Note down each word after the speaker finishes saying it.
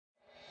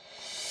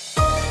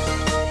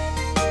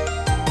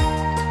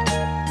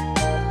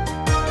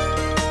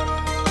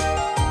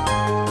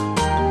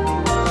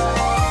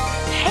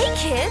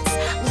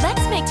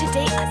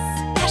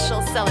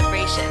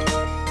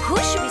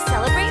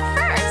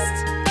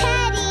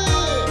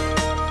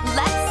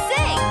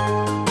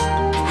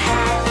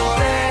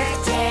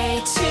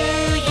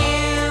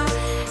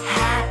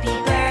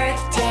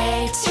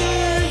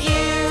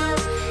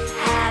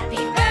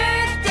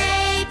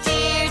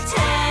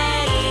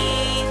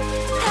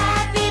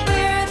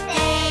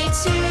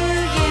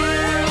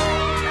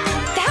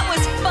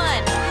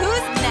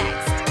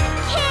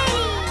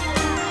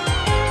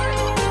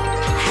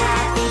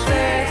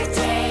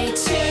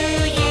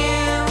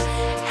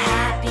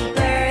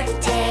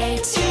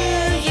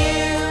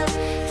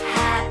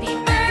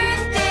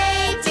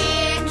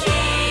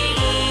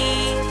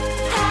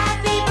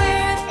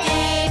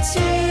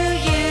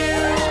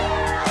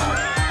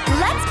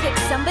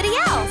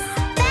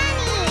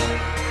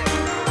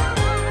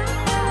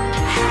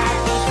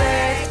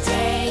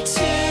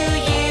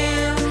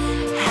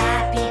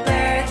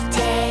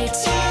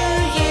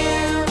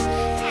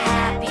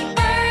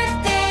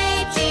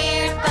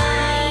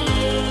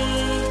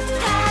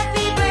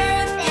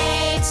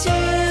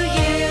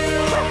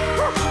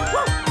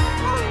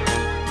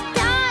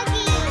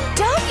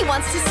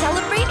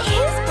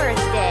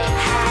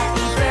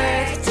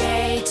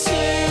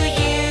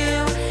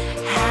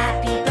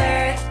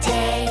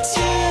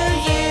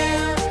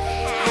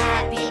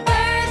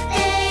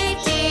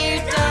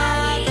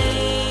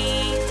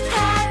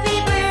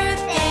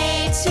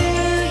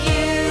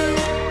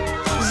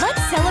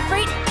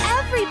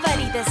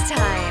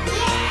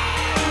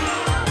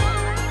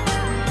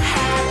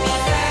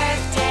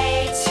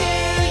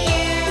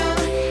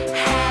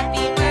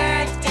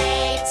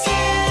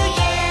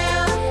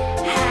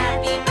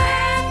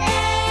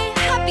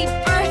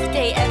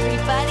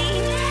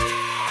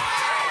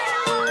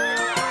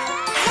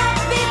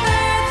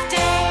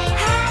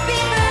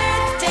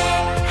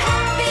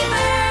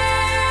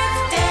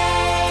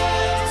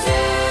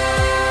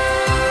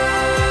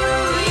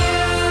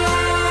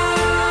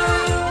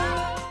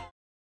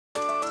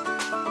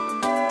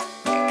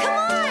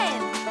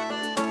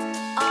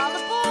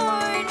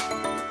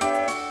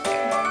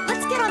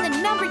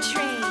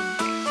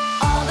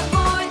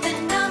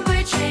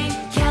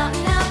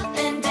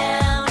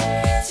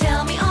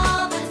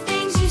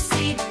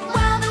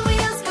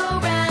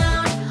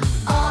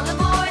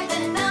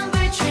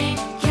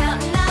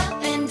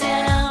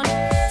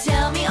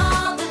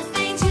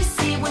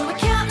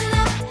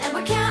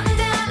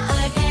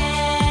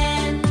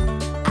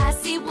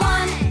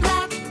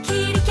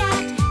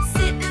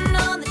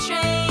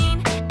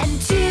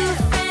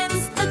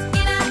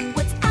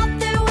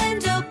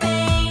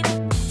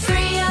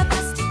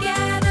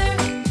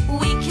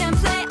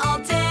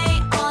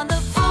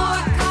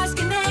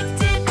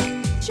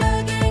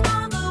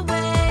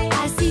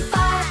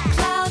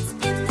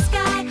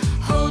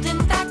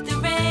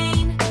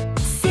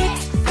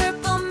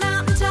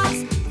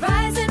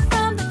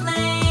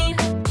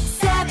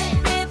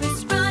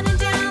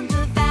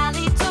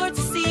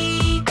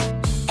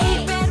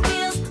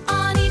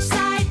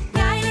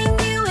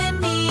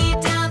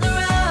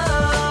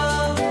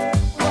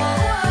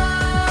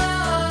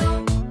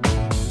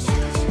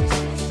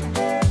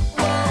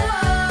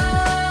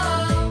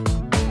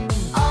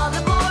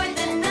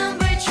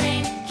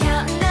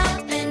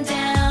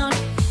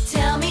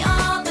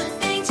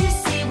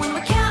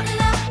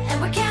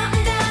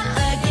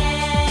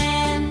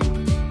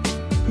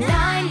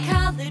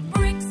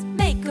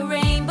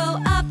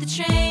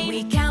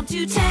count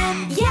to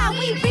 10. Yeah,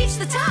 we reached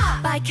the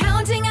top by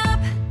counting up.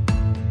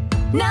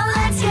 Now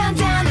let's count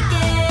down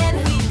again.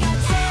 We've got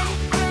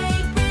 10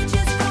 great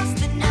bridges across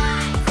the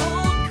 9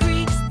 cold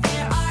creeks.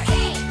 There are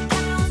 8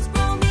 cows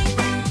roaming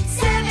round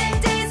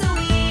 7 days a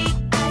week.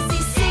 I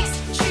see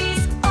 6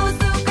 trees, oh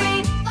so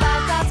green, 5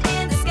 clouds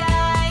in the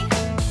sky,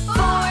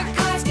 4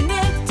 cars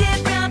connected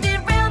round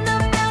and round the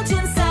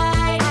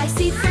mountainside. I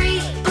see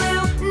 3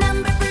 blue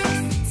number bricks,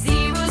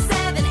 0,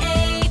 7,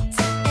 8,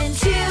 and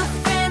 2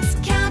 friends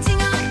counting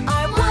on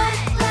our 1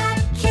 black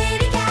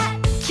kitty cat,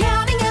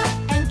 counting up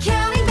and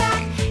counting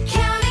back,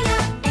 counting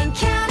up and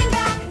counting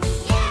back.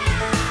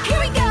 Here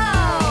we go!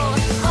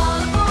 All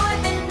aboard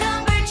the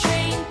number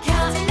train,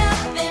 counting up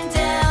and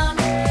down.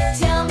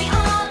 Tell me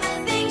all the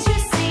things you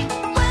see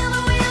when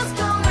the wheels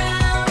go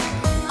round.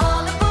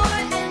 All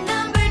aboard the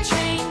number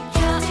train,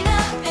 counting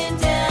up and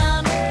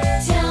down.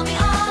 Tell me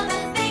all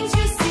the things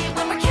you see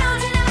when we're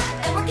counting up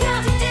and we're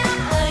counting down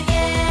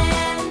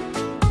again.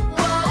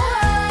 Whoa,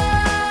 whoa.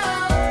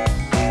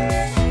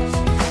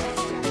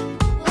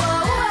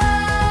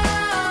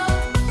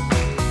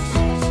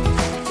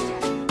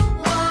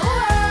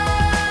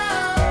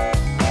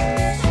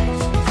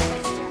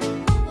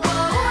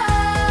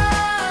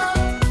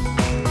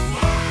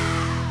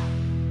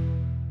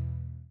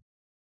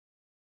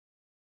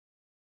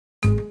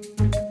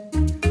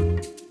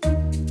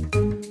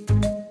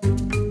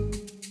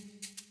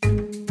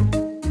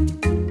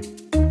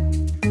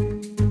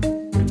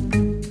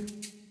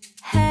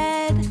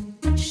 Head,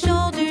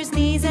 shoulders,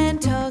 knees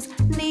and toes,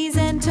 knees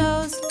and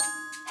toes.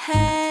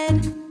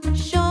 Head,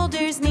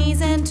 shoulders,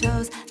 knees and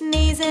toes,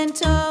 knees and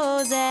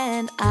toes,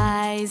 and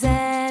eyes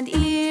and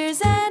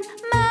ears and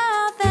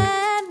mouth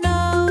and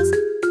nose.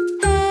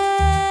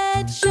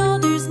 Head,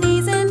 shoulders,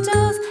 knees and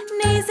toes,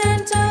 knees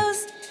and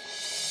toes.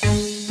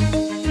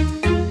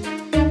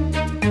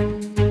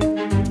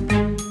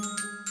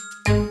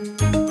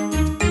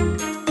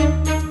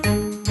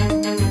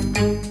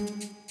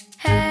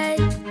 Head,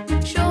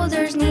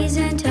 shoulders, knees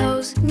and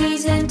toes,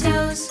 knees and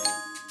toes.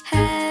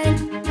 Head,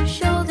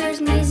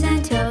 shoulders, knees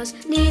and toes,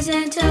 knees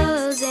and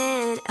toes,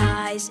 and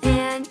eyes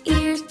and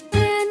ears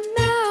and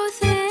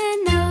mouth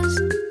and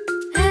nose.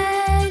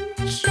 Head,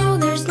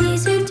 shoulders,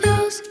 knees and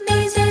toes,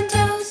 knees and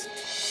toes.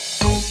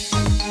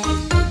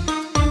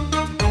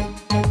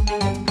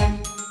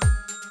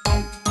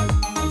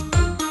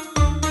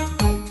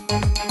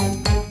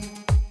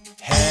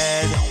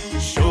 Head,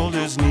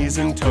 shoulders, knees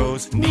and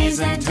toes, knees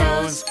and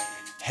toes.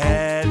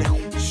 Head,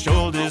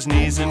 shoulders,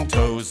 knees and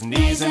toes,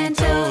 knees and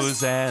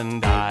toes,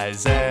 and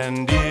eyes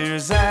and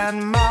ears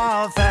and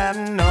mouth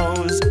and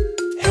nose.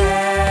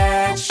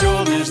 Head,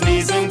 shoulders,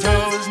 knees and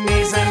toes,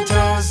 knees and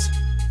toes.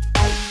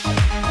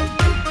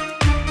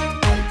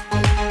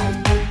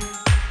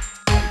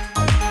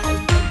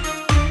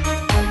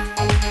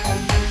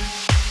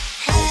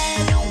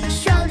 Head,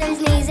 shoulders,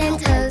 knees and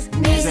toes,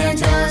 knees and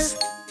toes.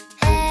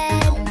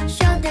 Head,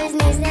 shoulders,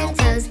 knees and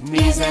toes,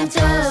 knees and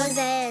toes,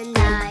 and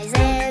eyes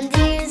and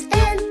ears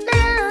and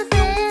mouth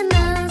and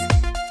nose.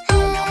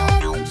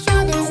 Head,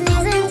 shoulders,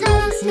 knees and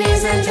toes,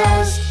 knees and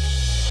toes.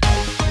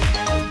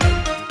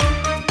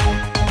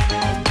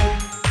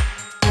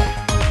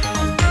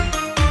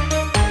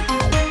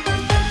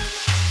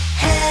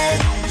 Head,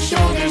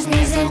 shoulders,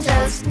 knees and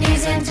toes,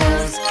 knees and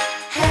toes.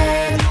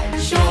 Head,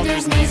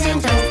 shoulders, knees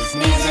and toes,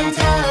 knees and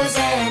toes,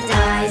 and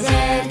eyes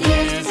and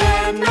ears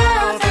and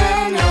mouth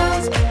and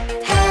nose.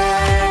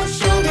 Head,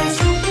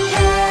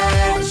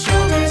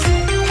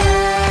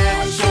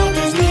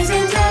 shoulders, knees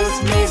and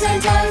toes, knees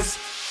and toes.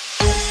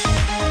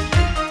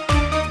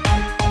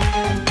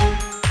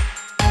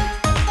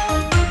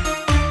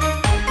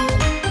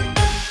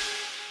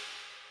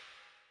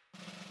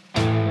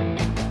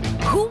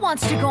 Who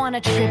wants to go on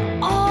a trip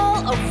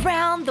all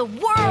around the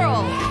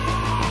world?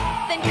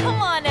 Then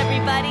come on,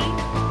 everybody.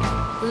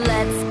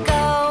 Let's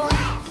go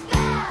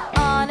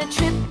on a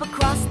trip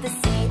across the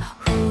sea.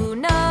 Who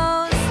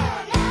knows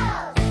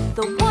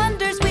the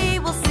wonders we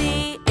will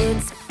see?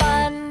 It's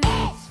fun.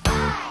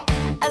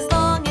 As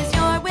long as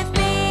you're with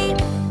me.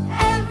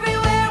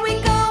 Everywhere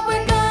we go,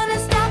 we're gonna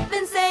stop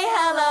and say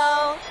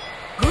hello.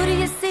 Who do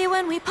you see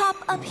when we pop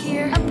up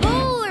here? A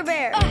polar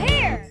bear. A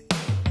hare.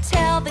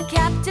 Tell the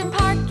captain,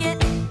 park it.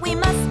 We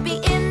must be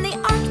in the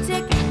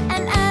Arctic.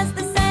 And as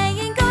the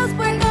saying goes,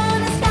 we're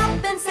gonna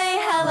stop and say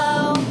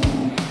hello.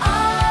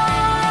 Oh,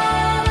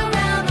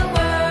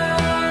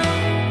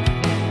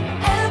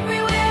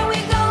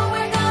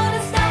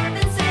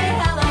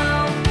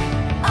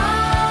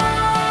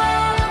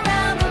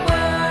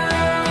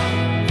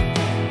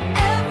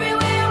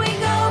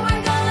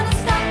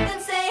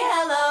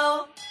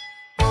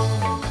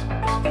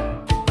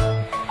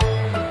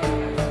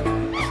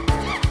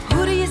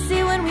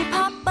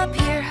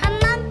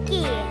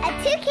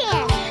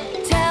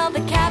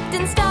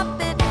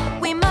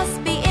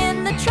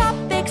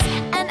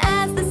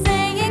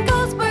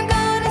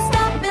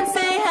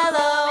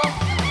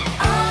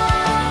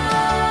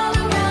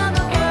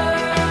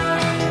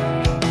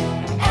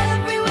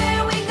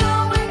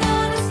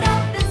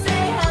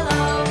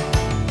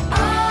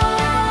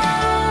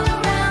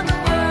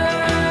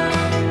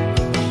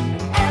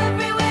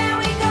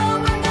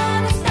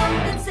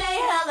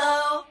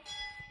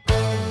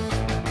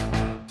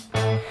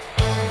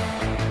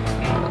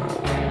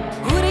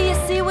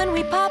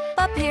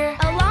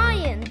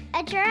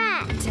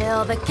 that?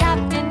 Till the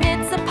captain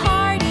hits a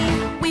party,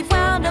 we've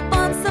wound up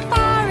on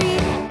safari.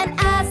 And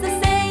as the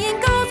saying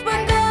goes,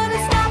 we're gonna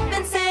stop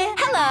and say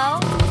hello.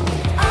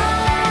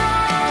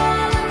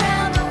 All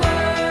around the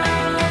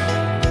world,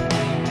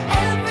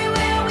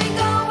 everywhere we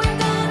go, we're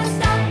gonna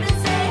stop and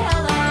say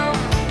hello.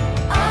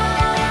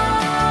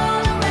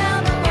 All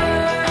around the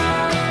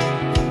world,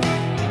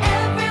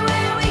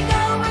 everywhere we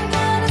go, we're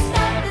gonna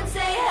stop and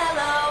say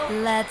hello.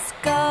 Let's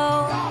go.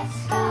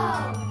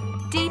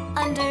 Deep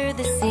under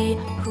the sea,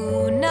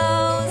 who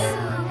knows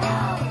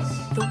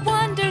the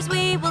wonders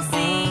we will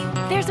see?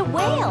 There's a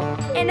whale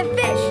And a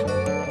fish.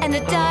 and a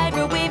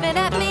diver waving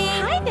at me.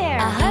 Hi there.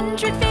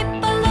 100 feet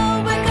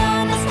below, we're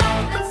gonna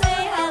stop and say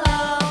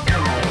hello.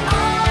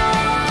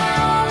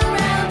 All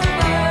around the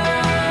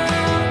world,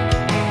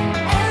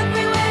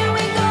 everywhere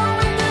we go,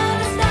 we're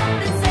gonna stop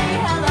and say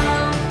hello.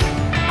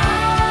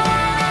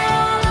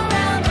 All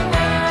around the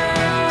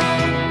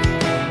world,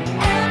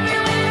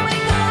 everywhere we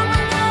go,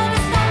 we're gonna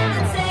stop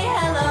and say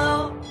hello.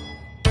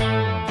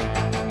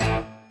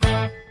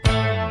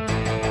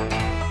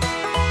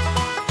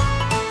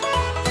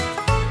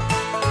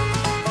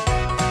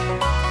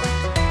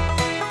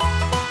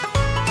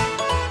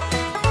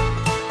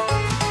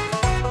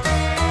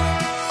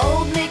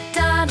 Old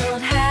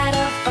MacDonald had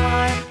a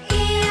farm,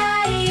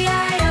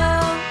 E-I-E-I-O.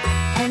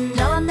 And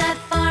on that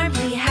farm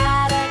he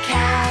had a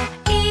cow,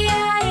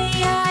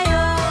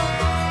 E-I-E-I-O.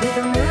 With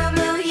a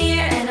moo-moo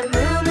here and a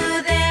moo-moo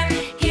there,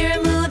 here a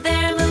moo,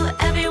 there a moo,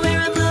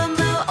 everywhere a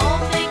moo-moo.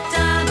 Old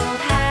MacDonald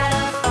had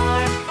a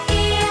farm,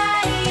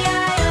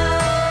 E-I-E-I-O.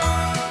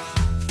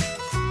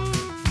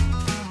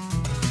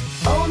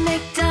 Old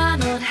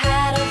MacDonald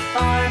had a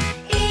farm,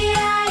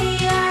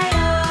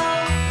 E-I-E-I-O.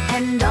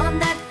 And on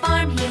that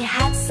farm he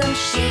had some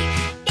sheep,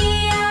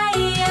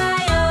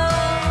 E-I-E-I-O.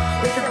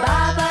 With a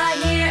ba-ba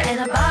here and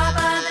a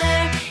ba-ba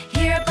there,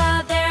 here a ba,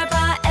 there a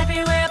ba,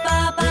 everywhere a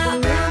ba-ba. With a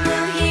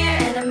moo-moo here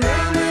and a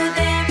moo-moo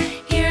there,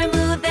 here a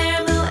moo, there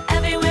a moo,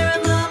 everywhere a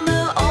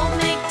moo-moo. Old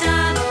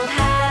MacDonald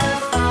had a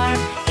farm,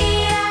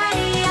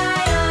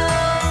 E-I-E-I-O.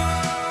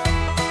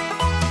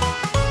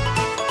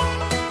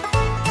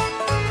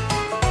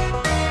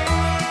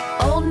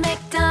 Old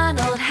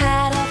MacDonald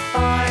had a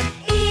farm,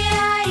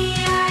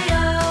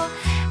 E-I-E-I-O.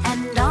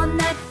 And on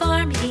that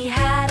farm he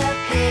had a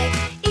pig,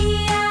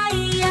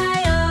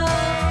 E-I-E-I-O.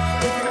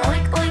 With an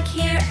oink oink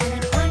here and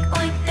an oink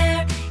oink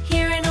there,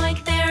 here an oink,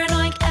 there an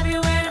oink,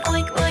 everywhere an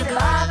oink oink. With a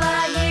ba-ba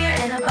here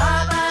and a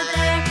ba-ba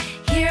there,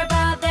 here a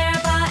ba, there a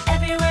ba,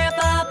 everywhere a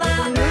ba-ba. With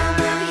a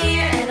moo-moo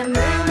here and a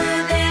moo-moo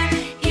there,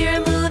 here a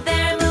moo,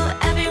 there a moo,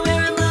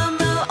 everywhere a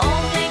moo-moo.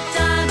 Old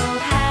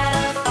MacDonald had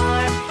a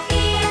farm,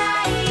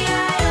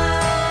 E-I-E-I-O.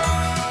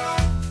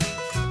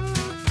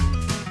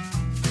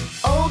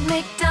 Old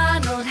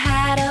MacDonald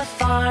had a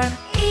farm,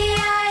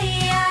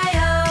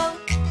 E-I-E-I-O.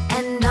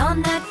 And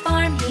on that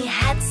farm he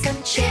had some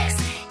chicks,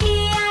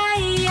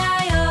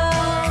 E-I-E-I-O.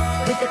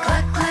 With a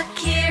cluck cluck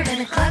here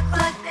and a cluck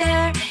cluck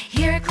there,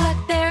 here a cluck,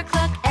 there a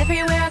cluck,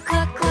 everywhere a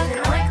cluck cluck. With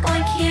an oink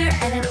oink here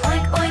and an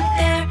oink oink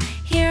there,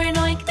 here an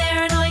oink,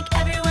 there an oink,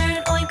 everywhere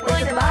an oink oink.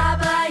 With a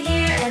ba-ba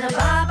here and a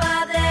ba-ba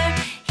there,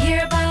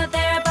 here a ba,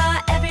 there a ba,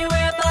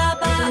 everywhere a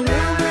ba-ba. With a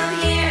moo-moo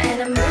here and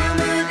a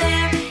moo-moo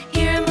there,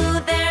 here a moo,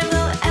 there a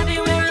moo,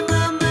 everywhere a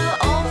moo-moo.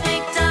 Old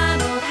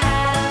MacDonald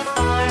had a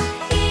farm,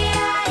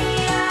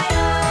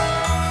 E-I-E-I-O.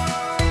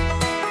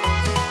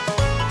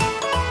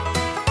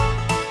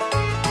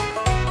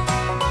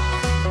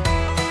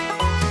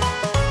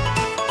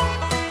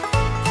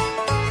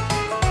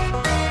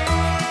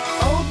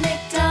 Old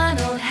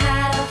MacDonald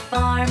had a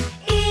farm,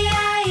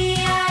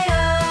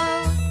 E-I-E-I-O.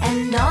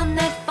 And on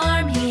that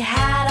farm he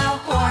had a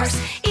horse,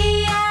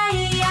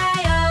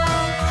 E-I-E-I-O.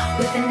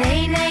 With a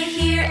neigh-neigh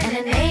here and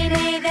a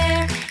neigh-neigh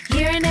there,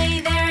 here a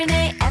neigh, there a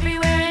neigh,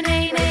 everywhere a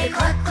neigh-neigh. With a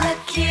cluck-cluck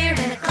here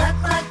and a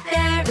cluck-cluck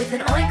there, with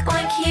an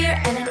oink-oink here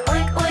and an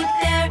oink-oink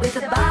there. With a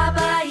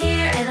ba-ba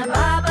here and a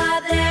ba-ba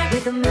there,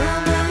 with a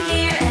moo-moo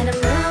here and a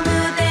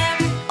moo-moo there.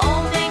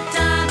 Old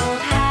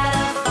MacDonald had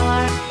a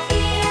farm,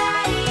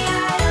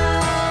 E-I-E-I-O.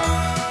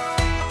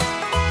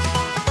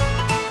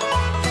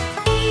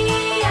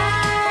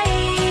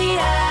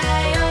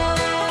 E-I-E-I-O.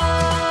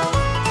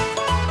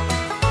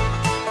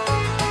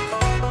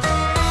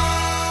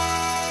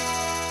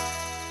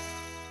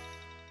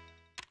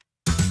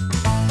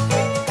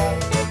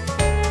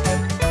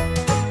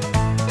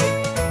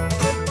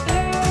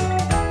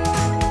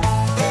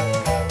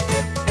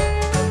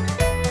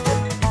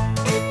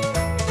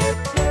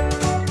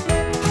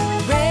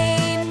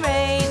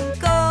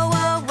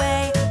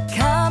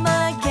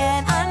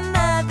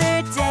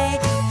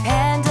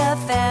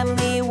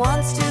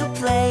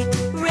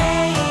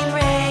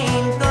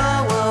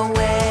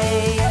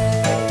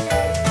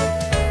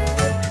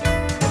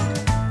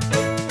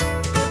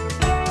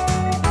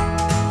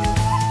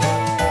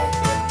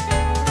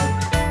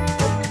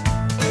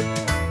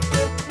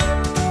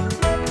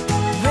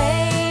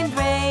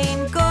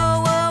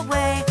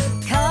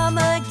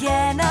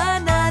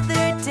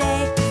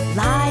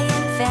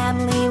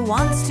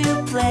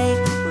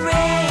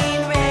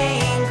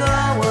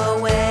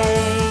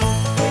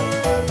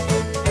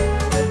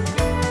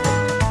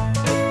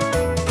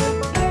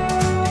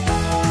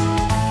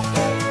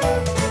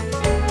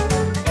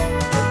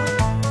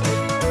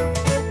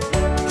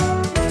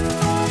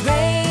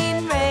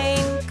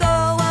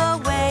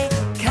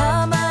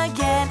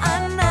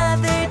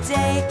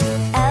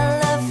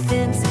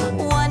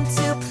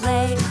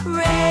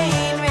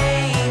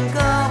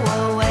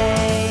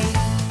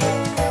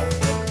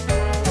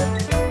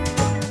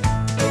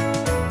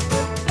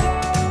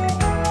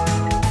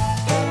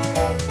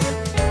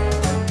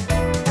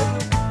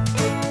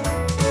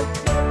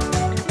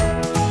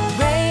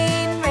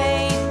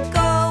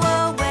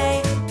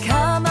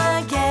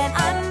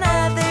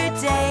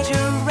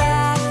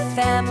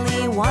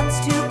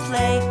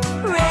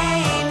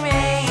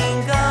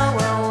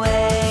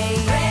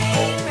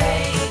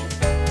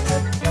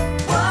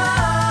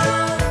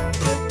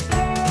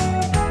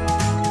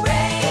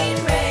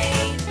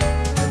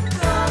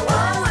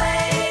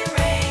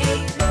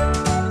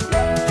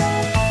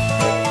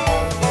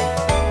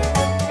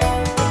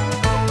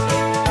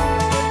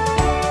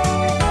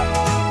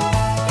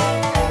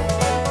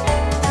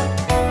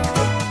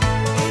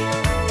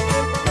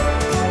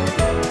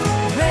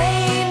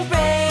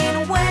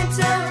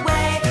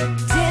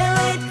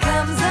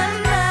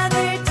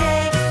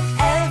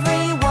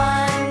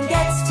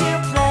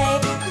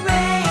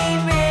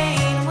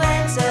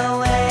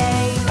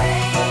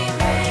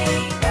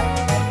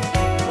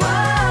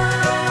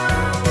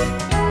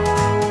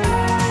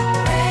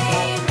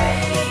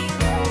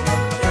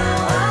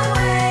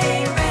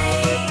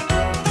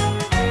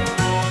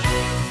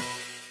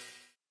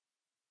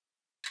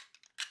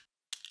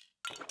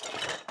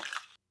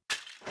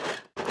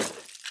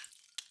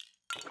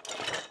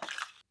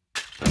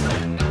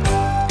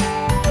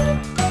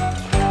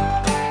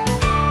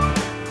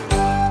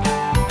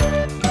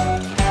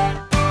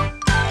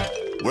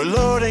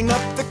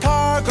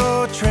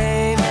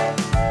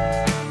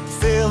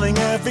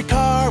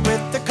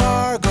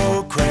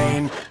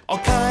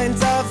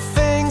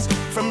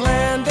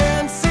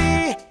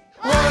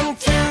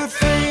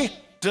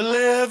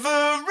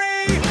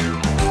 delivery.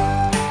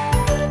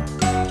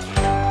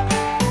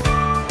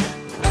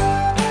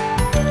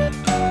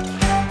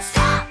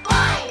 Stop,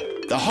 boy!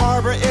 The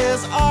harbor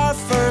is our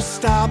first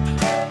stop,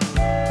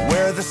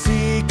 where the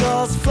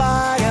seagulls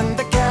fly and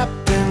the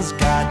captain's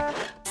got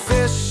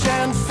fish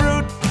and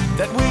fruit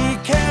that we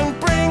can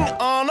bring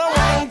on a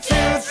 1,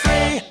 2,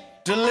 3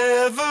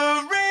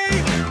 delivery.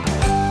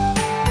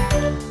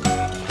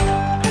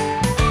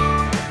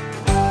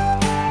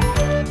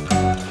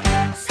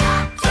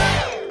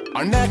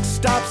 Our next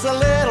stop's a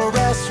little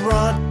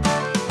restaurant,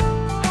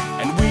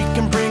 and we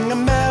can bring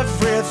them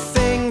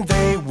everything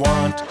they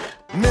want.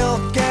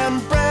 Milk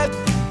and bread,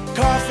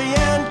 coffee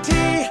and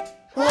tea.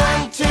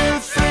 1, 2,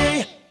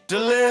 3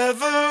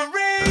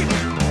 delivery.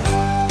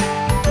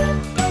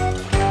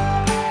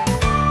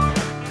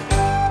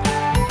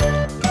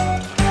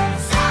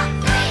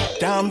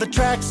 Down the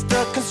tracks,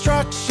 the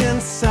construction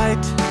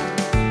site.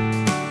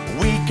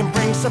 We can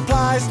bring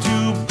supplies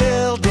to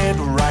build it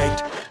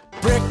right.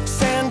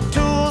 Bricks and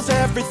tools,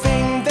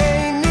 everything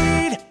they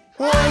need.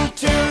 1,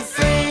 2,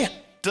 3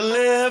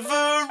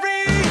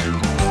 delivery.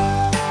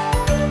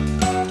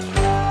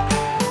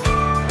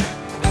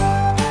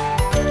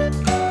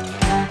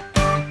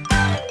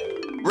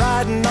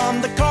 Riding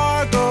on the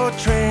cargo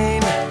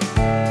train,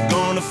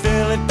 gonna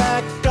fill it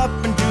back up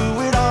and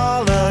do it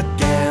all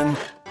again.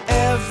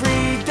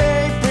 Every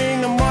day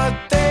bring them what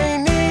they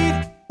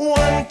need.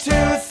 1, 2,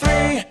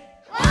 3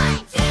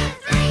 1, 2,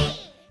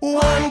 3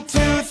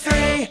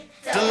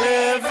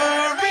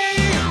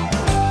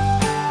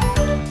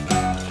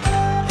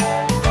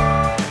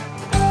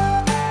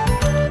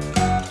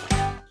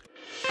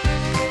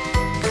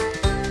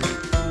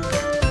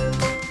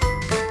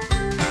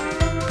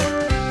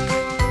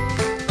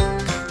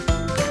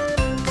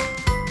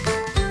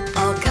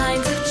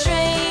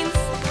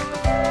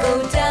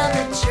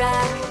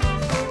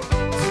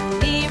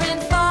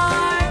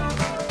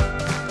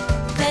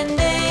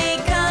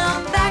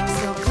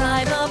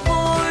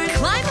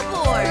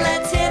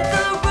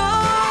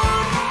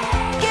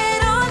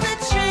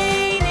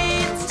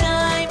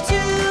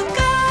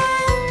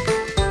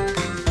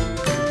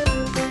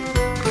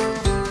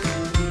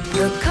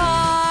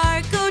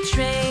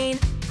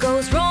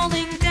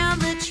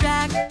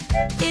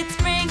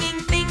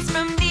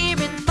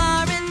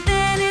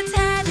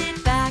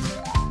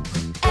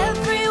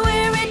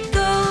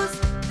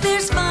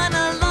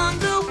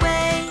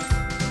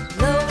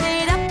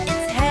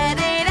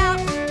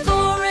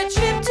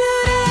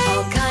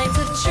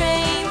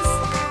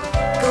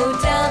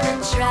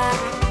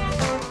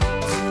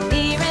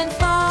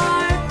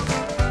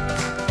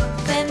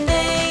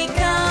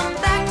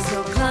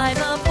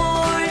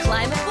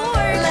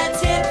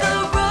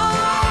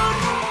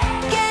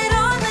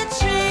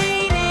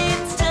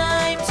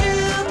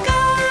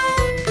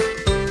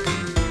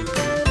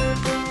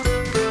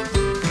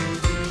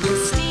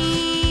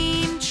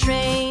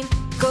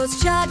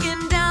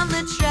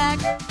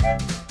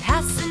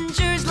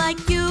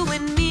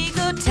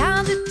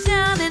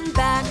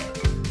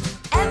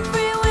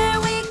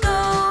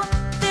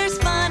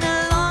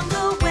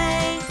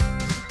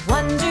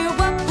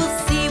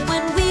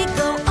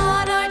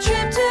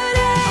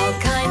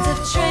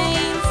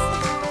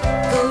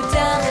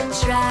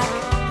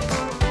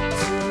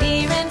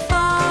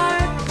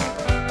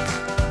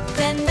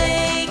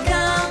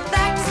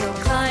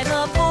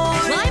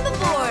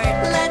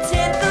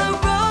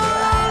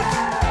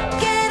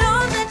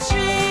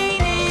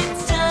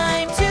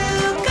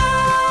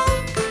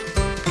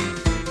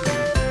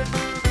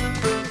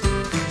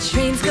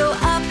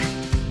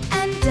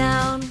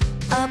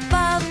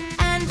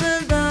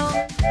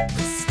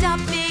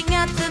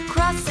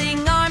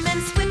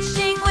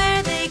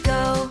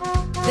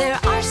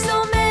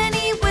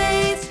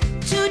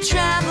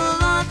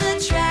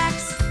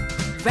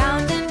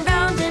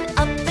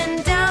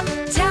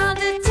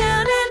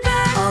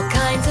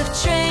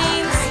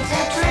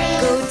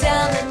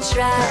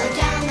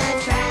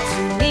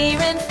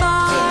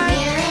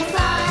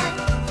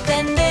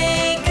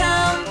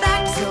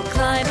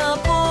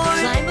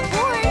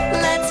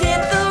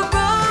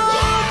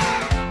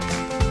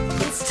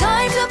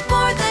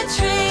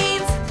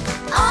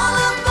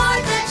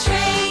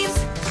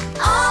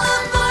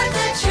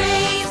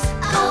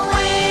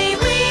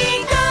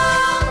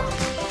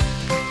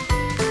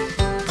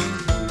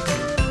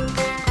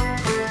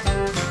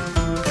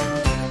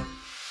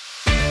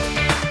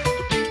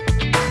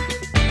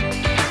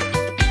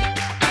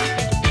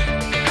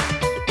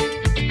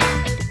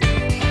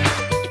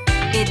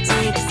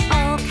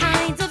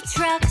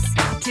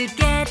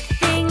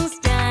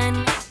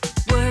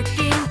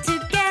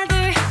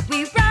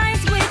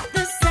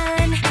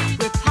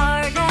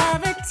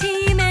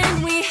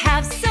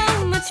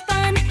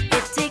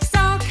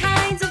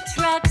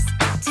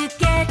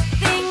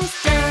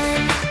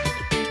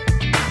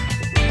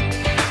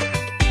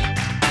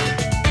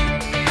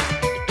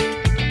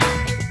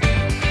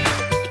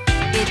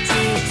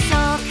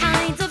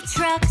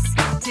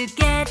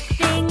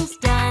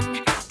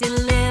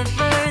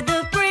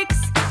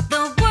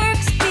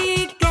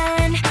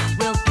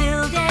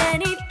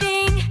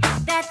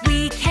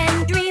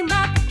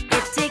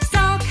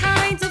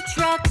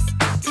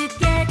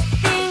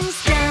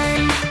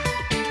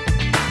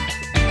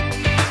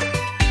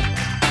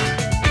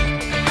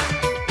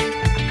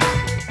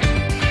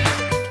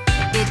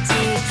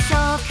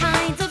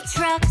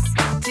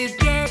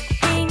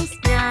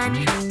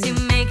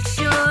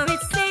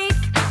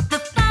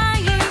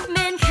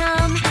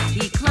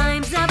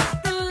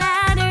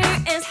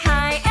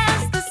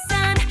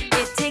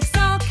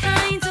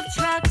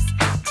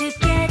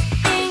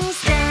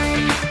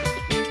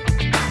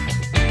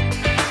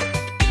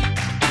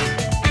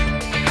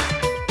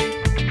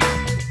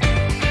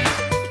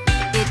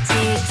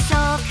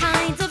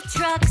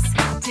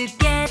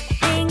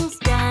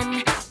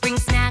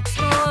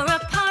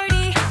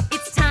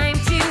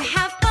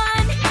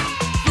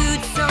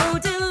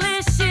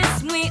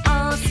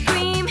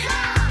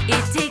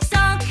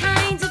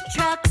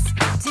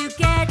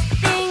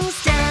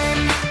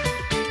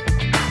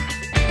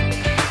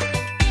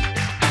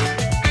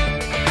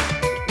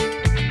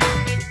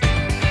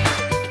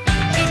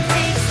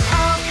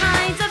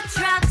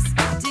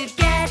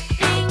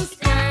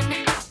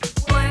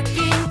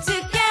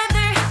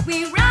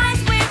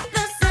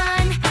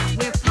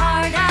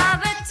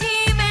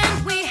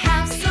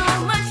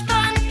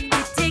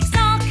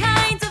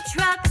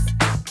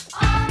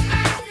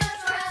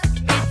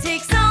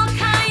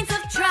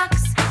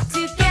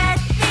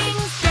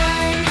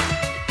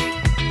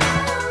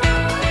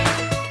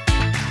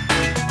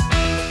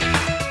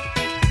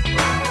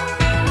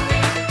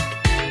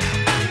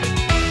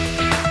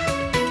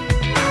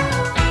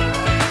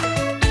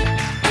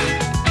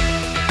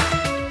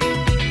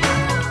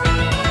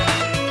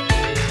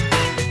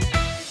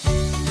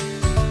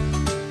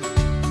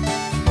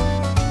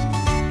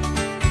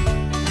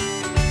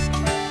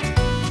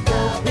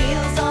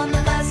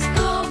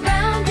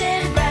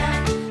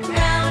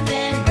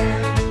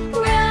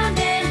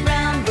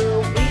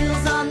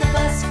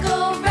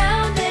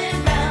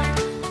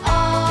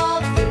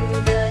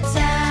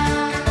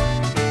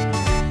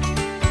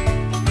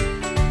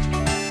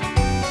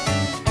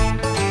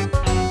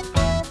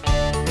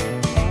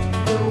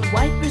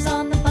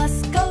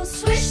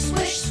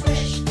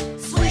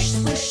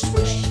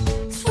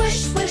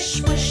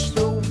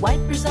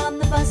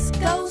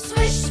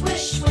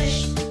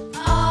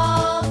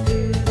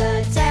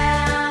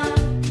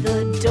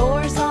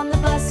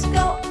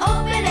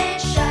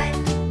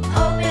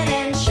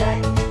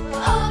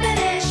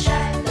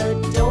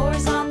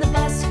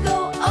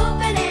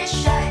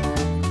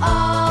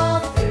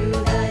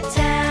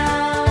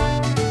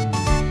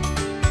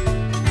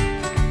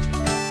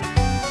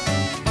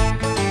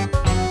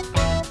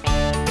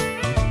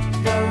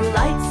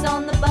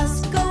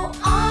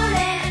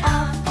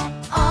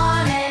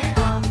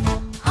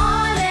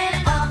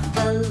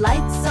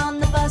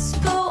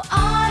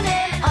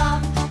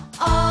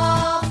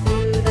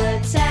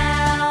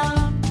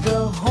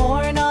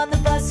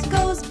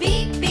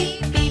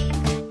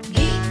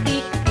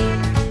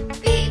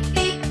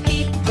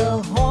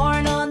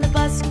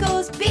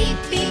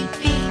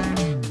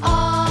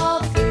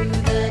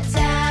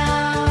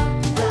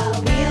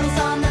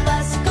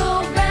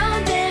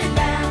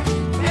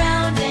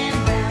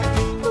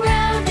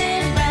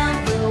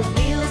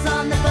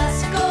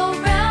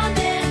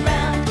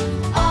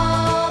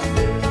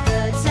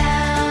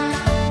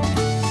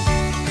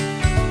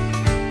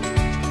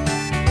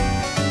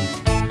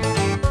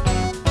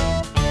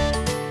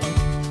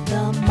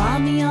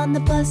 on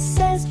the bus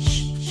says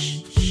shh,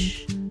 shh,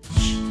 shh,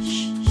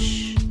 shh,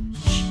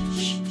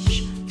 shh,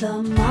 shh.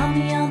 The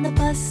mommy on the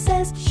bus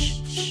says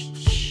shh, shh,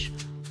 shh.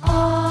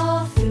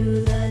 All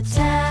through the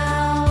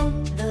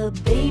town. The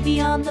baby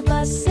on the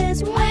bus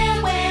says wah,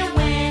 wah,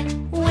 wah,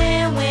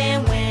 wah, wah, wah,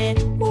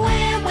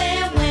 wah,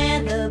 wah, wah.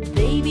 The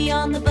baby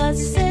on the bus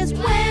says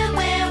wah,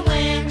 wah,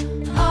 wah.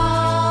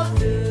 All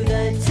through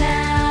the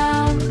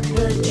town.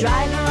 The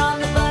driver on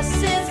the bus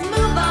says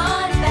move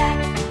on back,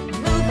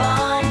 move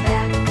on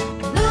back,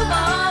 move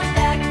on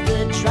back.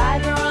 The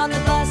driver on the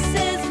bus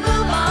says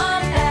move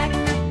on back.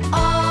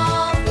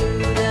 All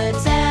through the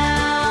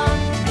town.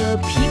 The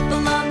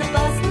people on the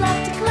bus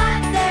love to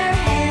clap their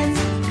hands,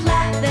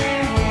 clap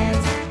their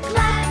hands,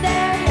 clap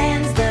their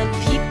hands. The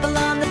people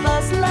on the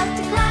bus love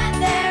to clap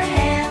their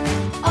hands.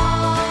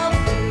 All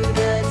through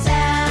the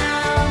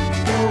town.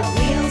 The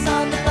wheels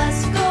on the bus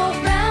go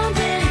round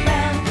and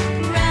round,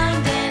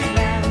 round and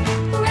round,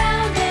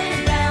 round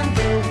and round.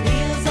 The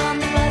wheels on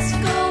the bus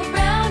go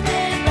round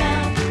and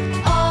round.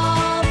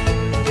 All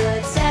through the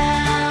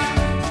town,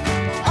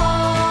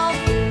 all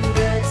through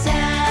the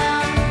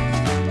town,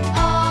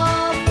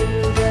 all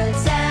through the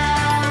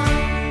town.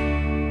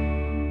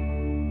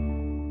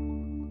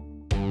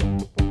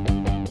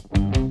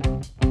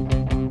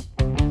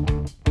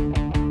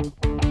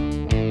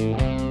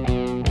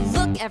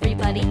 Look,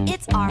 everybody,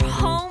 it's our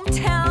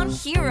hometown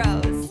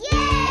heroes.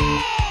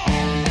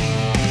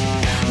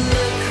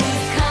 Look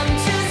who's come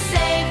to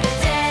save the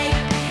day.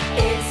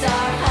 It's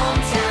our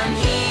hometown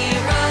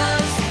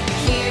heroes,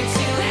 here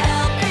to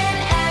help in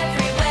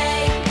every way.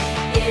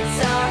 It's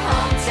our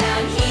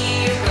hometown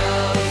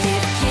heroes.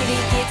 If Kitty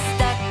gets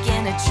stuck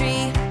in a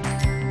tree,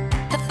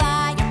 the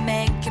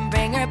fireman can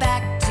bring her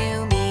back to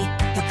me.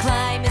 He'll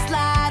climb his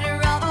ladder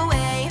all the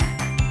way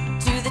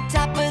to the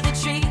top of the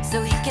tree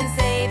so he can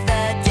save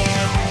the day.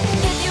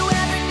 If you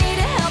ever need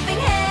a helping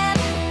hand,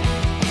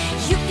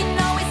 you can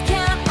always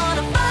count on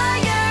a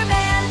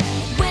fireman.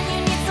 When you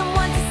need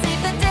someone to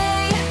save the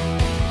day,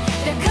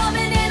 they're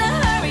coming in a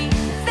hurry.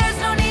 There's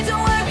no need to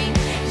worry.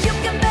 You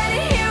can bet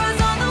a hero's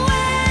on the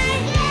way.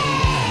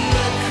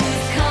 Look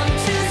who's come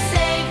to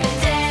save the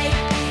day.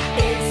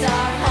 It's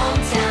our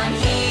hometown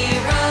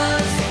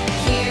heroes,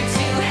 here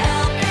to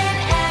help in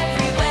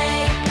every way.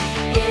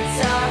 It's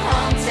our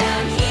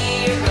hometown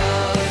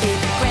heroes. If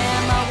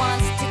Grandma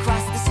wants to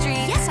cross the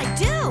street, yes, I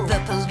do. The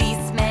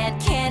policeman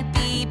can't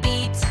be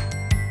beat.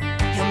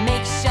 He'll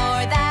make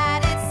sure that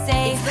it's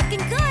safe. It's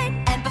looking good.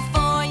 And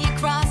before you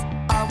cross,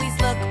 always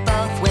look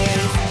both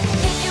ways.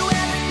 If you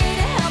ever need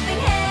a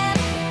helping hand,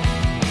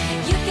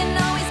 you can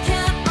always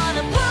count on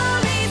a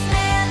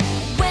policeman.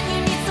 When you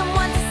need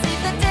someone to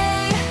save the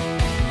day,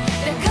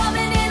 they're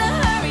coming in a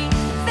hurry.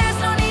 There's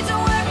no need to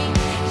worry.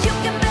 You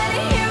can bet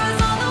a hero's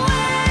on the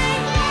way.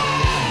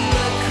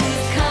 Look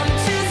who's come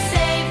to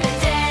save the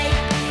day.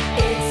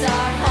 It's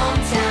our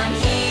hometown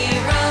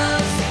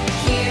heroes,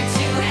 here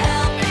to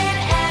help in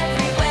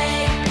every way.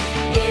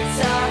 It's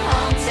our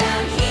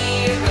hometown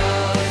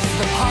heroes.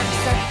 The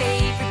park's our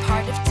favorite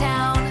part of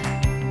town.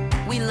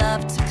 We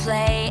love to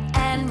play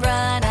and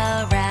run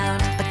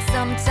around, but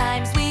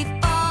sometimes we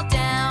fall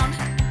down.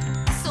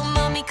 So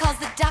Mommy calls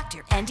the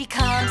doctor and he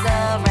comes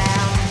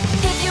around.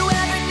 If you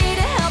ever need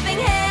a helping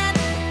hand,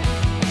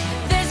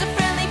 there's a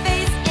friendly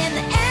face in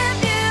the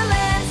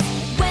ambulance.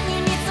 When you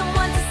need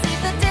someone to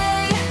save the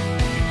day,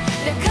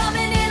 they're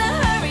coming in a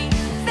hurry.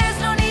 There's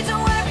no need to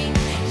worry.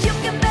 You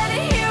can bet a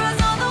hero's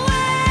on the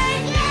way.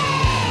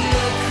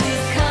 Look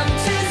who's come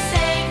to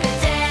save the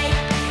day.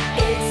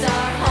 It's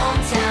our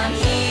hometown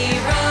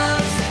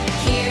heroes,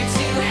 here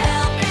to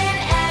help in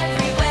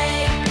every way.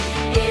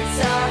 It's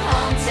our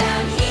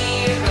hometown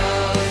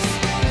heroes.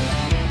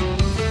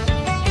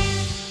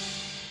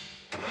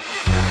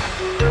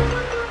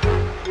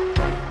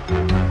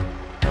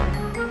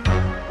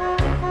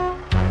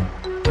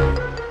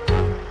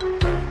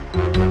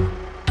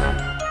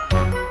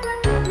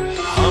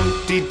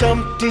 Humpty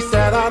Dumpty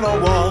sat on a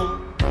wall.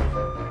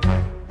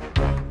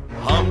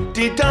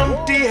 Humpty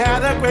Dumpty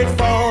had a great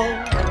fall.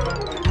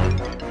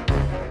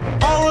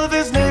 All of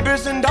his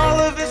neighbors and all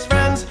of his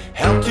friends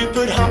helped to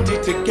put Humpty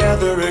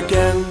together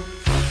again.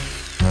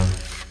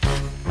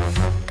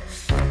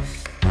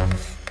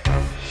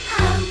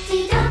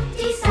 Humpty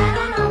Dumpty sat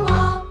on a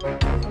wall.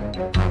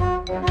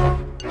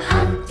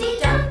 Humpty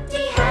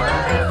Dumpty had a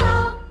great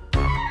fall.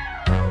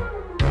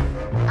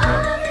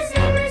 All of his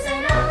neighbors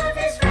and all of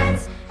his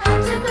friends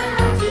helped to put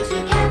Humpty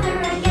together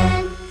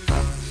again.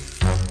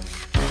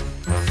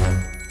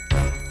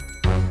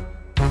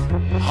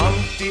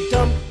 Humpty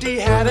Dumpty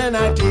had an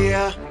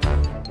idea.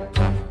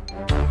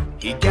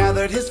 He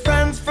gathered his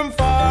friends from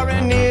far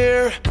and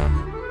near.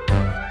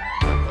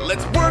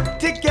 Let's work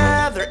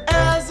together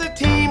as a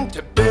team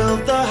to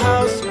build the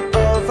house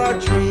of our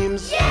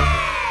dreams.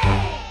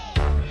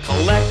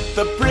 Collect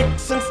the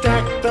bricks and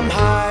stack them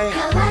high.